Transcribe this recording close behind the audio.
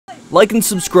Like and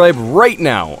subscribe right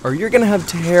now, or you're gonna have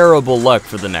terrible luck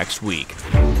for the next week.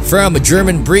 From a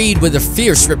German breed with a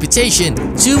fierce reputation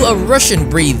to a Russian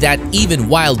breed that even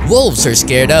wild wolves are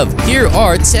scared of, here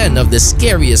are 10 of the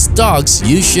scariest dogs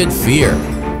you should fear.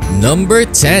 Number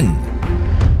 10.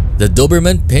 The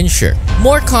Dobermann Pinscher.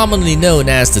 More commonly known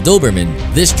as the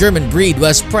Dobermann, this German breed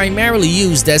was primarily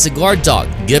used as a guard dog,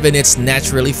 given its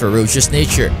naturally ferocious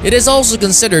nature. It is also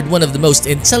considered one of the most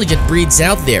intelligent breeds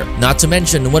out there, not to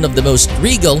mention one of the most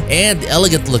regal and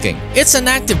elegant looking. It's an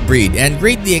active breed and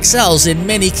greatly excels in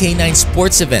many canine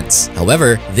sports events.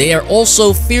 However, they are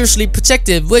also fiercely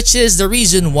protective, which is the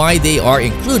reason why they are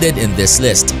included in this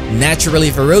list.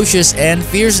 Naturally ferocious and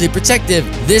fiercely protective,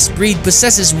 this breed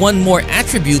possesses one more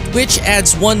attribute which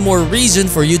adds one more reason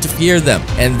for you to fear them,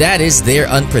 and that is their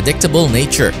unpredictable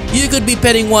nature. You could be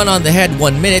petting one on the head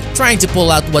one minute, trying to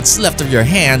pull out what's left of your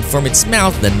hand from its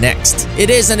mouth the next. It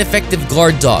is an effective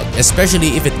guard dog,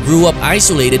 especially if it grew up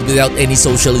isolated without any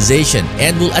socialization,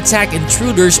 and will attack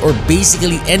intruders or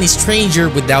basically any stranger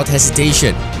without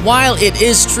hesitation. While it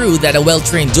is true that a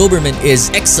well-trained Doberman is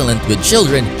excellent with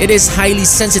children, it is highly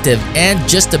sensitive, and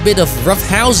just a bit of rough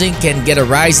housing can get a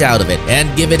rise out of it,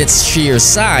 and given its sheer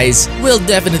size, will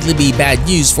definitely be bad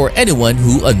news for anyone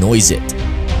who annoys it.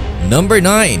 Number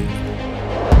 9.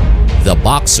 The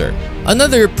Boxer.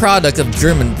 Another product of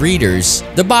German breeders,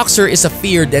 the Boxer is a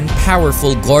feared and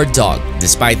powerful guard dog.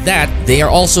 Despite that, they are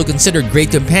also considered great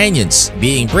companions,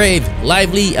 being brave,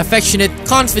 lively, affectionate,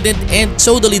 confident, and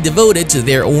totally devoted to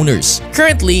their owners.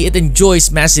 Currently, it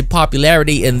enjoys massive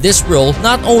popularity in this role,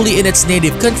 not only in its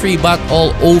native country but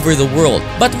all over the world.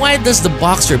 But why does the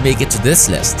Boxer make it to this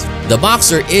list? The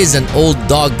Boxer is an old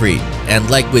dog breed, and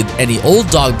like with any old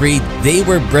dog breed, they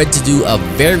were bred to do a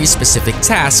very specific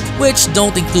task, which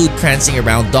don't include prancing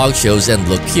around dog shows and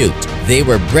look cute. They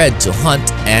were bred to hunt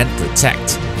and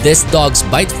protect. This dog's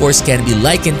bite force can be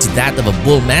likened to that of a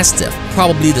bull mastiff,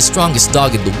 probably the strongest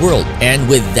dog in the world. And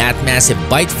with that massive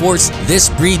bite force, this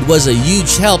breed was a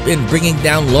huge help in bringing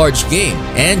down large game.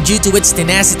 And due to its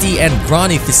tenacity and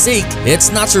brawny physique,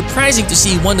 it's not surprising to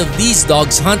see one of these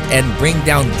dogs hunt and bring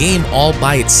down game all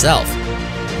by itself.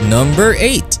 Number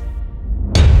 8.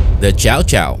 The Chow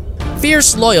Chow.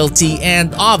 Fierce loyalty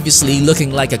and obviously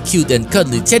looking like a cute and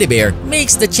cuddly teddy bear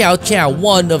makes the Chow Chow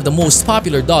one of the most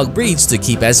popular dog breeds to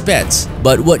keep as pets.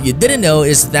 But what you didn't know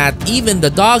is that even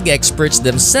the dog experts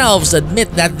themselves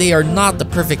admit that they are not the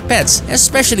perfect pets,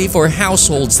 especially for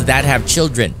households that have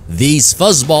children. These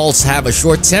fuzzballs have a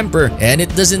short temper, and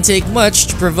it doesn't take much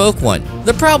to provoke one.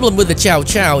 The problem with the Chow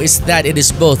Chow is that it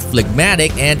is both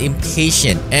phlegmatic and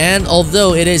impatient, and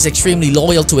although it is extremely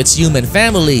loyal to its human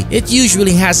family, it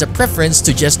usually has a preference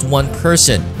to just one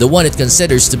person, the one it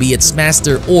considers to be its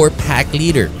master or pack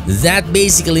leader. That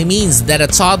basically means that a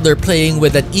toddler playing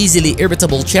with an easily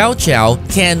irritable Chow Chow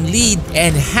can lead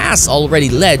and has already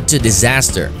led to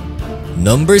disaster.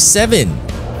 Number 7.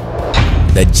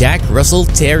 The Jack Russell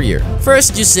Terrier.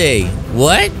 First you say,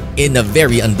 "What?" in a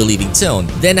very unbelieving tone.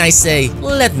 Then I say,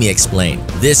 let me explain.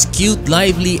 This cute,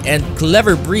 lively, and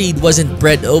clever breed wasn't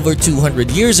bred over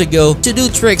 200 years ago to do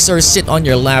tricks or sit on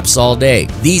your laps all day.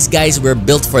 These guys were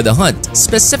built for the hunt,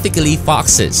 specifically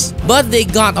foxes. But they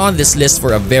got on this list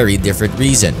for a very different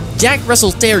reason. Jack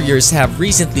Russell Terriers have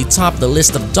recently topped the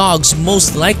list of dogs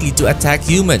most likely to attack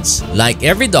humans. Like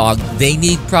every dog, they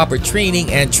need proper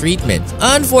training and treatment.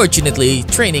 Unfortunately,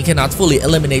 training cannot fully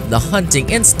eliminate the hunting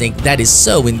instinct that is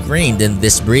so ingrained in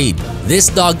this breed. This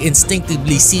dog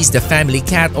instinctively sees the family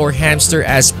cat or hamster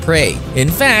as prey. In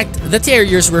fact, the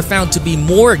Terriers were found to be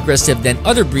more aggressive than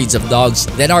other breeds of dogs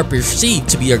that are perceived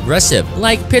to be aggressive,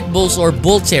 like pit bulls or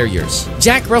bull terriers.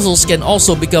 Jack Russells can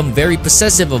also become very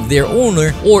possessive of their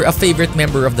owner or a favorite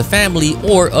member of the family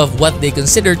or of what they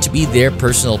consider to be their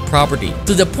personal property,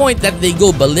 to the point that they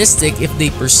go ballistic if they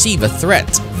perceive a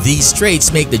threat. These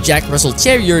traits make the Jack Russell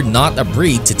Terrier not a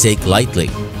breed to take lightly.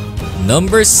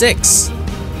 Number 6.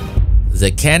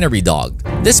 The Canary Dog.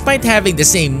 Despite having the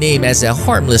same name as a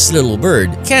harmless little bird,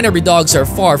 canary dogs are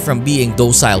far from being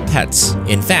docile pets.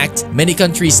 In fact, many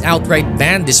countries outright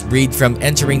ban this breed from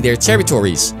entering their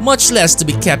territories, much less to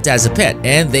be kept as a pet,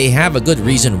 and they have a good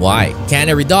reason why.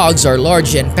 Canary dogs are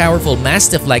large and powerful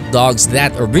mastiff-like dogs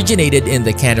that originated in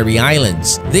the Canary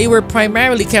Islands. They were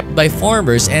primarily kept by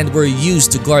farmers and were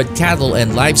used to guard cattle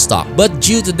and livestock, but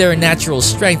due to their natural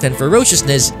strength and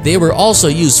ferociousness, they were also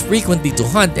used frequently to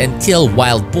hunt and kill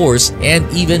wild boars and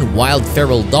even wild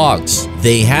feral dogs.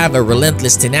 They have a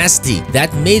relentless tenacity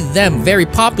that made them very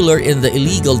popular in the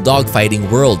illegal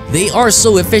dogfighting world. They are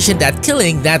so efficient at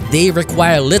killing that they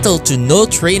require little to no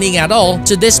training at all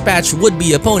to dispatch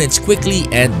would-be opponents quickly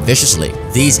and viciously.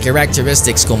 These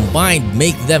characteristics combined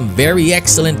make them very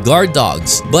excellent guard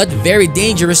dogs, but very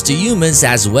dangerous to humans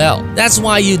as well. That's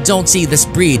why you don't see this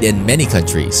breed in many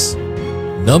countries.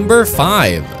 Number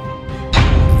 5.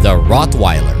 The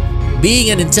Rottweiler.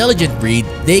 Being an intelligent breed,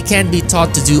 they can be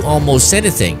taught to do almost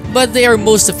anything, but they are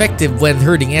most effective when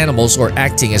herding animals or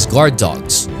acting as guard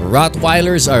dogs.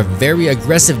 Rottweilers are very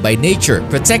aggressive by nature,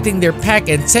 protecting their pack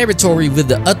and territory with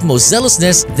the utmost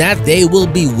zealousness that they will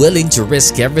be willing to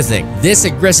risk everything. This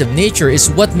aggressive nature is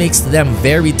what makes them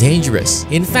very dangerous.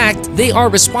 In fact, they are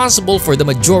responsible for the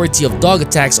majority of dog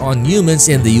attacks on humans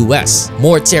in the US.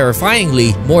 More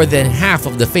terrifyingly, more than half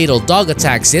of the fatal dog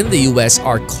attacks in the US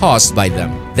are caused by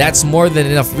them. That's more than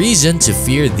enough reason to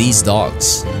fear these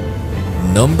dogs.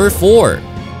 Number 4.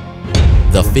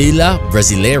 The Fila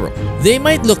Brasileiro. They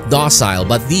might look docile,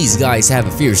 but these guys have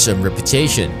a fearsome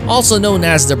reputation. Also known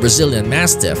as the Brazilian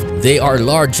Mastiff, they are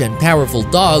large and powerful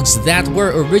dogs that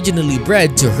were originally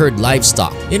bred to herd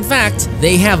livestock. In fact,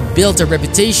 they have built a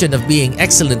reputation of being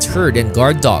excellent herd and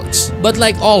guard dogs. But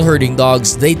like all herding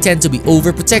dogs, they tend to be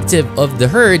overprotective of the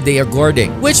herd they are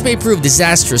guarding, which may prove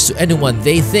disastrous to anyone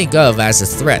they think of as a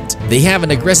threat. They have an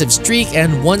aggressive streak,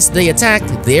 and once they attack,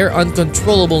 their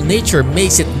uncontrollable nature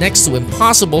makes it next to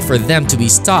impossible for them to be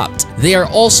stopped. They are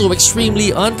also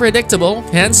extremely unpredictable,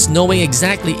 hence knowing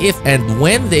exactly if and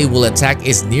when they will attack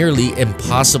is nearly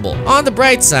impossible. On the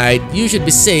bright side, you should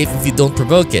be safe if you don't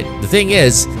provoke it. The thing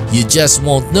is, you just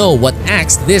won't know what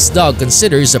acts this dog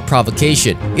considers a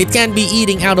provocation. It can be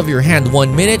eating out of your hand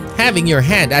one minute, having your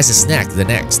hand as a snack the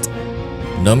next.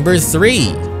 Number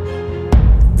 3.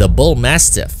 The Bull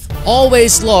Mastiff.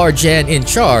 Always large and in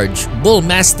charge, Bull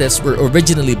Mastiffs were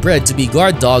originally bred to be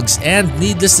guard dogs, and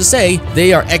needless to say,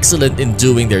 they are excellent in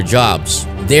doing their jobs.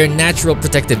 Their natural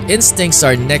protective instincts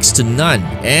are next to none,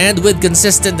 and with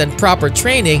consistent and proper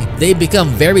training, they become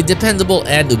very dependable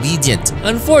and obedient.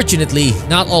 Unfortunately,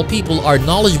 not all people are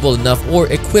knowledgeable enough or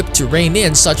equipped to rein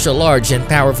in such a large and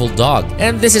powerful dog,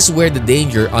 and this is where the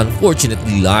danger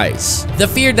unfortunately lies. The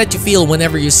fear that you feel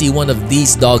whenever you see one of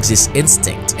these dogs is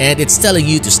instinct, and it's telling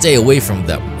you to stay away from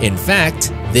them. In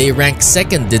fact, they rank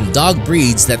second in dog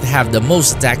breeds that have the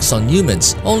most attacks on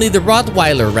humans. Only the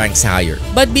Rottweiler ranks higher.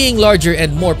 But being larger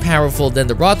and more powerful than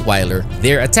the Rottweiler,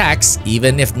 their attacks,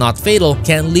 even if not fatal,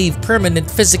 can leave permanent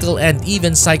physical and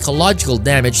even psychological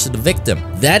damage to the victim.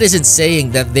 That isn't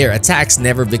saying that their attacks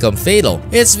never become fatal.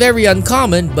 It's very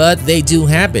uncommon, but they do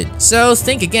happen. So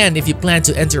think again if you plan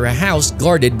to enter a house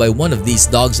guarded by one of these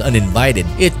dogs uninvited.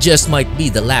 It just might be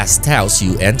the last house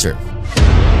you enter.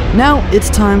 Now it's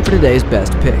time for today's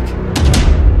best pick.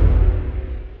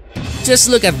 Just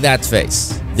look at that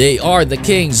face. They are the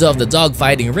kings of the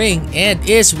dogfighting ring and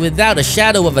is without a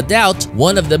shadow of a doubt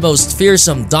one of the most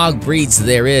fearsome dog breeds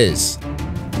there is.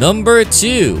 Number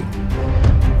 2.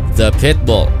 The Pit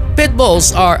Bull. Pit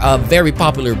Bulls are a very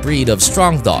popular breed of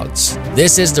strong dogs.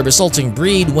 This is the resulting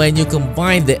breed when you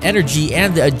combine the energy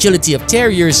and the agility of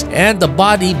terriers and the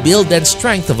body, build, and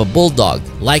strength of a bulldog.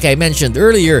 Like I mentioned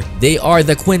earlier, they are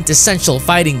the quintessential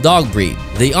fighting dog breed.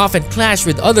 They often clash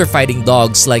with other fighting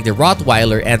dogs like the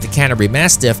Rottweiler and the Canterbury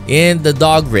Mastiff in the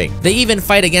dog ring. They even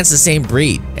fight against the same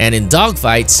breed. And in dog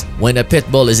fights, when a pit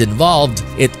bull is involved,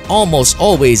 it almost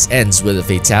always ends with a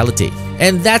fatality.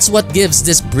 And that's what gives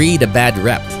this breed a bad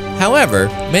rep. However,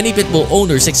 many pit bull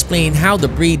owners explain how the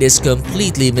breed is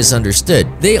completely misunderstood.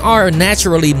 They are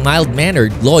naturally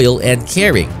mild-mannered, loyal, and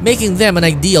caring, making them an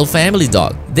ideal family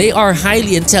dog. They are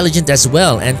highly intelligent as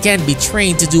well and can be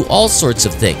trained to do all sorts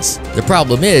of things. The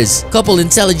problem is, couple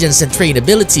intelligence and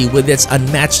trainability with its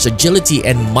unmatched agility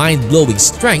and mind-blowing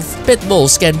strength, pit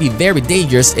bulls can be very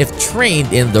dangerous if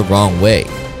trained in the wrong way.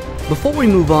 Before we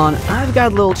move on, I've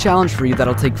got a little challenge for you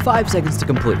that'll take 5 seconds to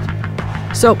complete.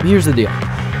 So here's the deal.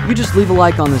 You just leave a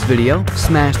like on this video,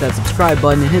 smash that subscribe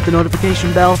button and hit the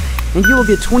notification bell, and you will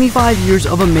get 25 years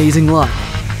of amazing luck.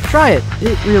 Try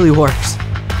it really works.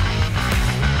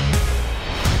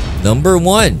 Number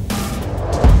 1.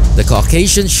 The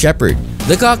Caucasian Shepherd.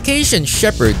 The Caucasian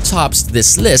Shepherd tops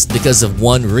this list because of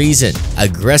one reason: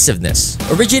 aggressiveness.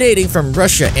 Originating from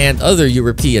Russia and other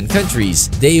European countries,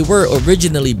 they were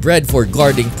originally bred for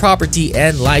guarding property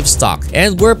and livestock,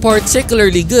 and were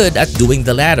particularly good at doing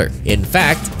the latter. In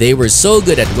fact, they were so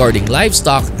good at guarding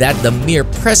livestock that the mere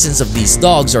presence of these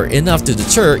dogs are enough to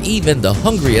deter even the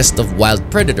hungriest of wild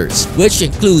predators, which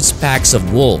includes packs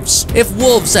of wolves. If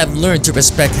wolves have learned to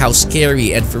respect how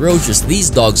scary and ferocious these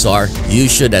dogs are, you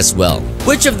should as well.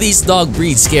 Which of these dog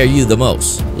breeds scare you the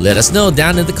most? Let us know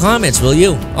down in the comments, will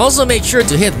you? Also make sure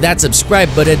to hit that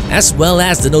subscribe button as well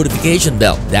as the notification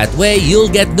bell. That way you'll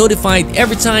get notified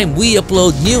every time we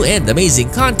upload new and amazing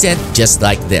content just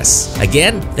like this.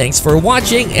 Again, thanks for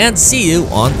watching and see you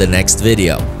on the next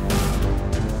video.